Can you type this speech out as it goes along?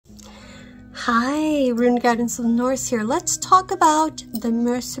Hi, Rune Guidance of the Norse here. Let's talk about the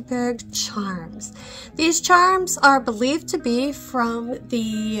Merseburg Charms. These charms are believed to be from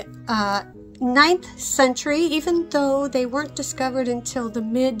the 9th century, even though they weren't discovered until the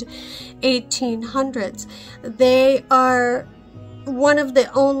mid-1800s. They are one of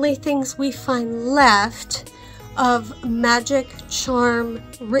the only things we find left of magic charm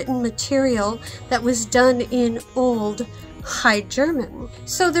written material that was done in Old High German.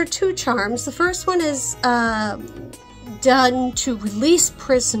 So there are two charms. The first one is done to release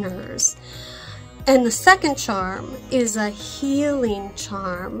prisoners, and the second charm is a healing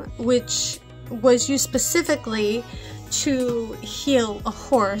charm, which was used specifically to heal a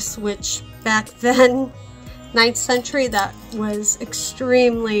horse, which back then, 9th century, that was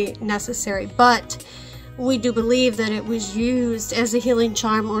extremely necessary. But we do believe that it was used as a healing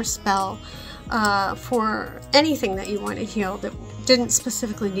charm or spell for anything that you want to heal that didn't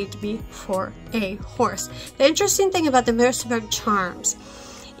specifically need to be for a horse. The interesting thing about the Merseburg Charms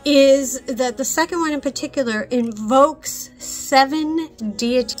is that the second one in particular invokes 7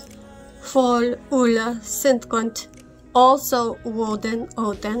 deities: Fol, Ulla, Sintgont, also Woden,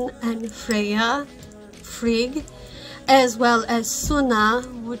 Odin, and Freya, Frigg, as well as Sunna,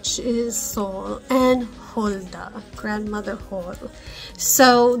 which is Sol, and Hulda, grandmother Hol.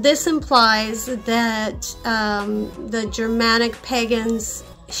 So this implies that the Germanic pagans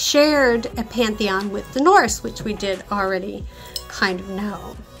shared a pantheon with the Norse, which we did already kind of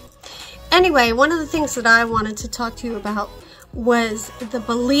know. Anyway, one of the things that I wanted to talk to you about was the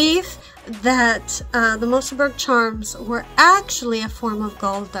belief that the Merseburg Charms were actually a form of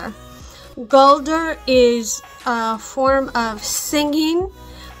Galdr. Galdr is a form of singing,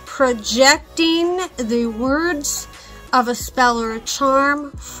 projecting the words of a spell or a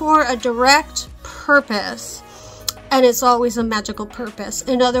charm for a direct purpose, and it's always a magical purpose.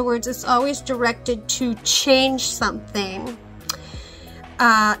 In other words, it's always directed to change something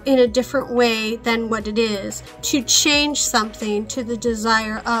in a different way than what it is, to change something to the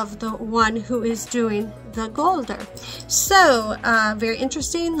desire of the one who is doing the Galdr. So very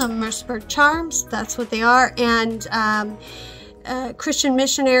interesting, the Merseburg Charms, that's what they are. And Christian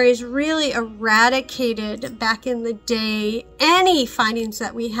missionaries really eradicated back in the day any findings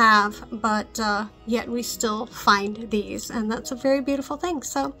that we have, but yet we still find these, and that's a very beautiful thing.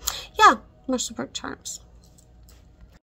 So yeah, Merseburg Charms.